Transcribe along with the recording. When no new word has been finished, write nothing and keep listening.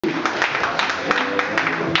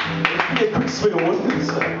Swing of wood.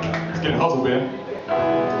 It's getting hot up here.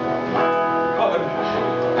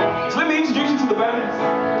 So let me introduce you to the band.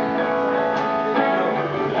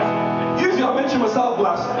 Usually I mention myself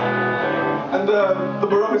last, and the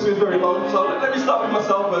barometer is very low, so let me start with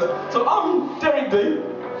myself first. So I'm Derrick D. You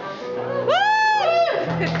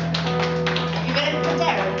better put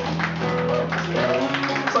Derrick.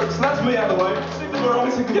 So that's me out of the way. See if the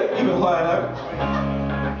barometer can get even higher now.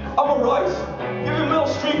 I'm alright. Giving Mel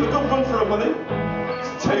Street a good run for her money.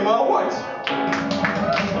 It's Tamar Whyte.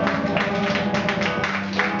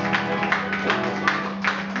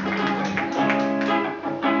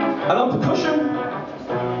 And on percussion,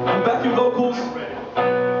 and backing vocals,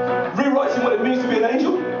 rewriting what it means to be an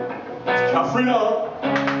angel, it's Cath Reaney.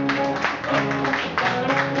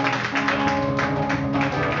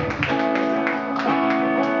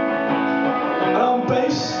 And on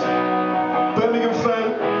bass, Birmingham fan,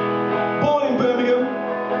 born in Birmingham,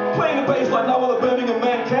 playing the bass like no other Birmingham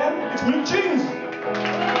man can, it's Mick Jeynes.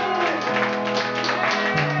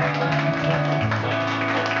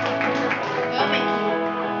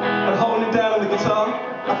 And holding it down on the guitar,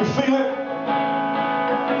 I can feel it,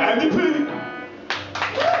 Andy P.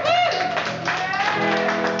 Right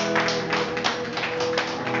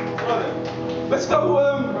then, let's go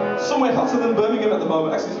somewhere hotter than Birmingham at the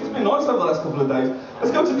moment. Actually, it's been nice over the last couple of days.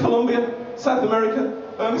 Let's go to Colombia, South America.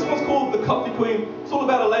 This one's called The Coffee Queen. It's all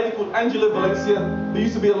about a lady called Angela Valencia, who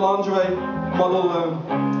used to be a lingerie model.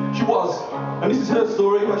 She was. And this is her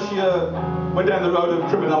story, where she went down the road of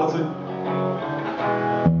criminality.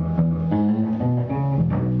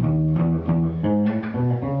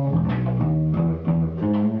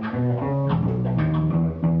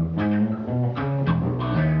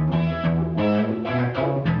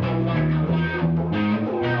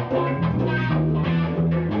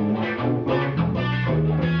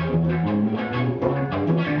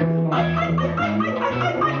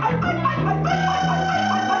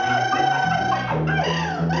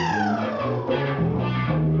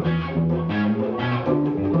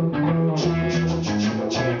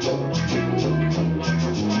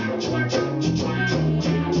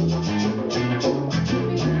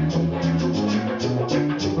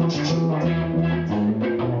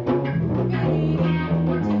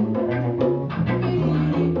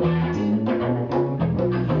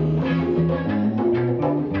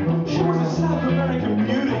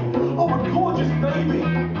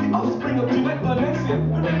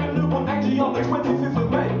 On the 25th of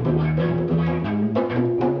May.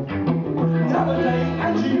 Nowadays,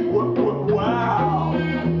 Angie, wow!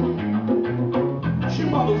 She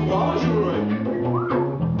models lingerie.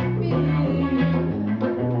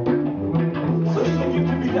 So she's a gift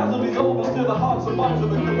to bedazzle these old and stir the hearts and minds of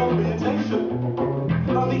the Colombian nation.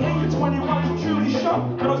 At the age of 21, she truly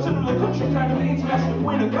shone. When I was sitting in the country, crowned the international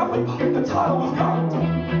queen of coffee, the title was gone.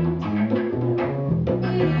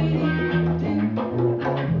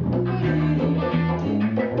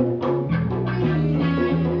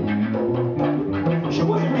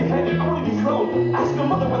 Ask your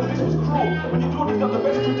mother whether this was cruel, when your daughter's got the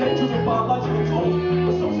best credentials in biological tools,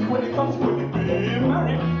 but subsequently consequently being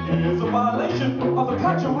married is a violation of the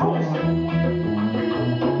culture rules.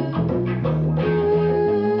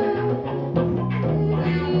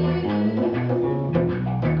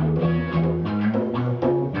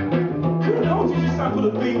 Who knows if she sampled a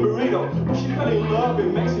bean burrito, but she fell in love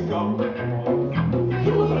in Mexico.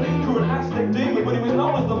 He was an Inca and Aztec demon, but he was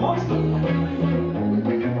known as the monster.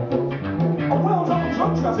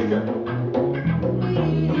 Drug trafficker.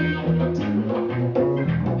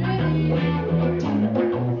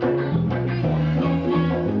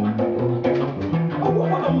 Oh, what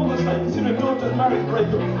would a mother say considering her daughter's marriage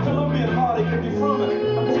breakup, Colombian heartache and deferment,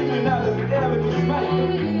 and particularly now there's an air of dismay.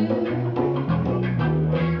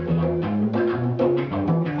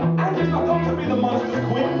 Angie's not going to be the monster's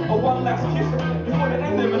queen, or one last kiss before they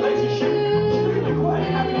end their relationship. She's going to be quite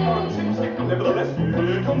happy on tips. Nevertheless,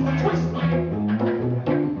 here comes the twist.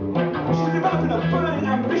 Developing a burning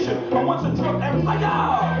ambition and wants a drug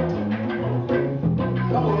empire.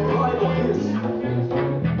 That will rival his.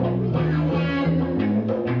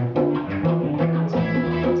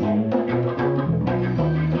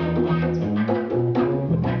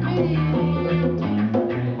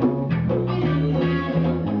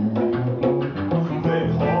 They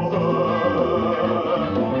call her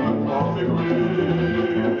the coffee queen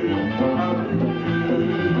and beauty.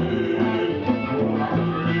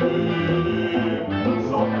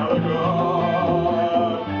 So elegant.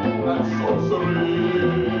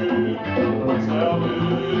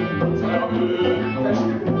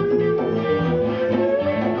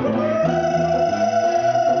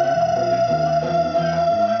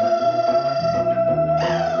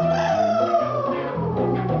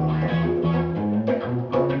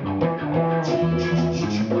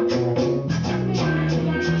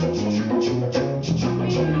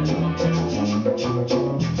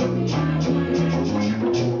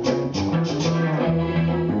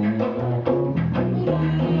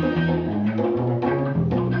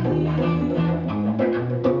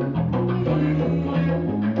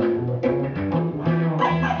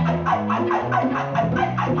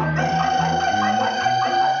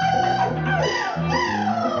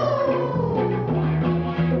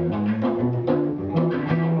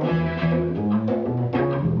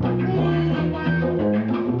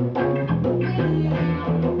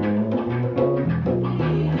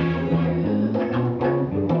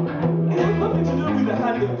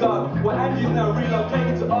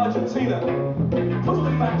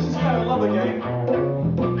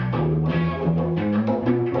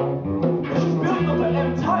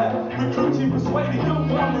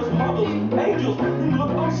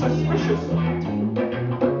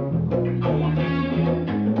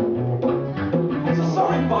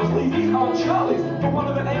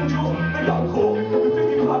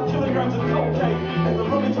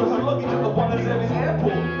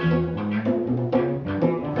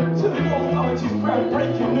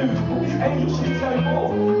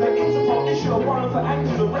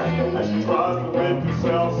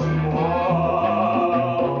 yourself small.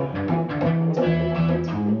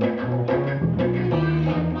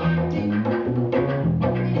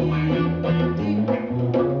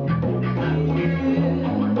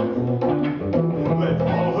 Let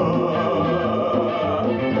all her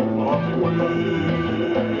coffee with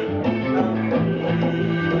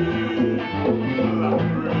and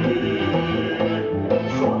breathe,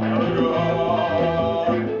 so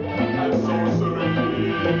elegant and so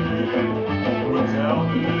serene. But tell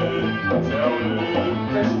me,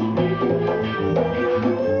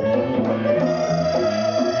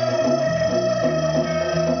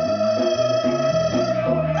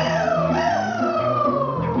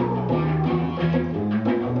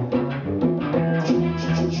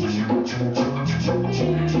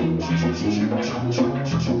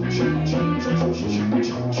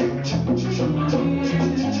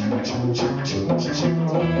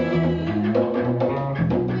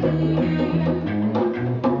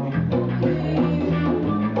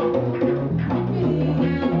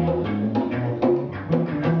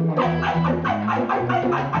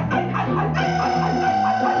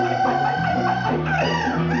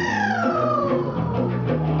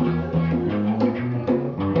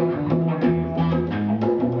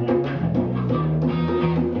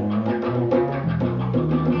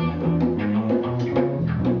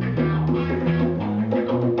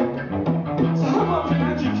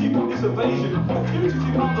 evasion, a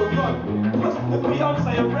fugitive on the run, plus the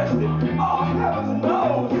fiancé arrested. Oh, heavens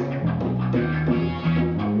knows!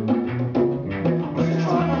 But she's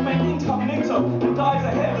trying to remain incognito and dyes her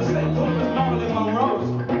hair the same color as Marilyn Monroe's.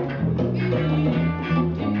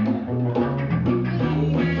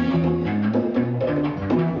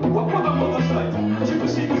 What would the mother say? She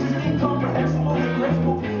perceives as incomprehensible,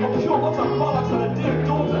 regrettable, a pure utter bollocks and a dear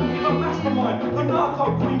daughter, the mastermind, the narco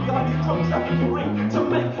queen behind his drug trafficking ring, to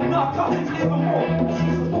make narcotics even more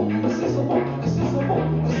accessible.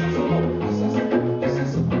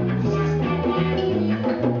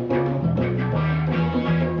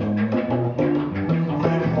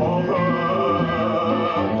 Let all her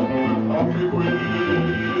coffee with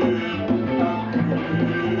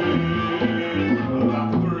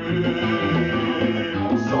and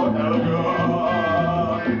breathe, so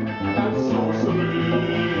elegant and so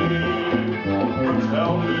serene. But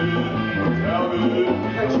tell me,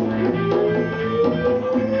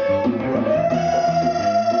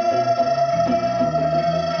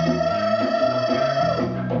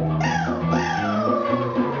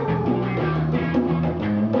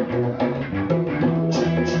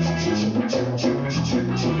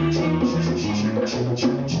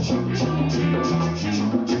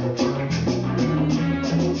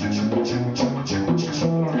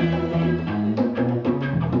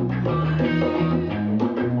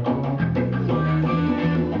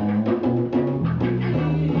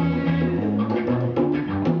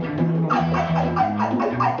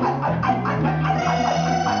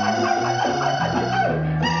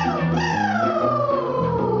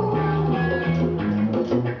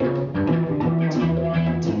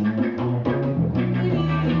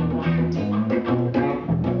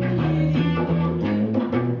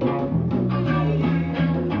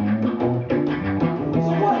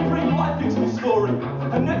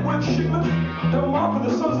 a network shipment that will mark for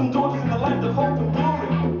the sons and daughters in the land of hope and glory.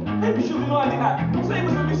 Maybe she'll deny the act, say it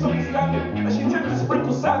was a misunderstanding, that she intended to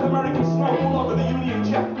sprinkle South American snow all over the Union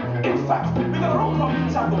Jack. In fact, we got our own problem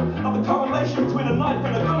to tackle, of the correlation between a knife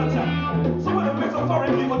and a gun attack. So whether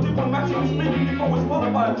metaphorically or diplomatically speaking, before we're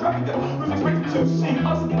spotted by a trafficker who's expected to see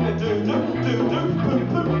us in the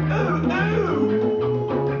ooh.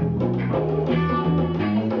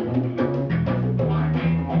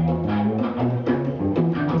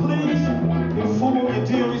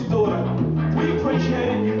 Dearest daughter, we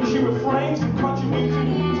appreciate it if she refrains from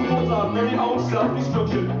contributing towards our very own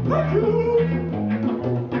self-destruction. Thank you!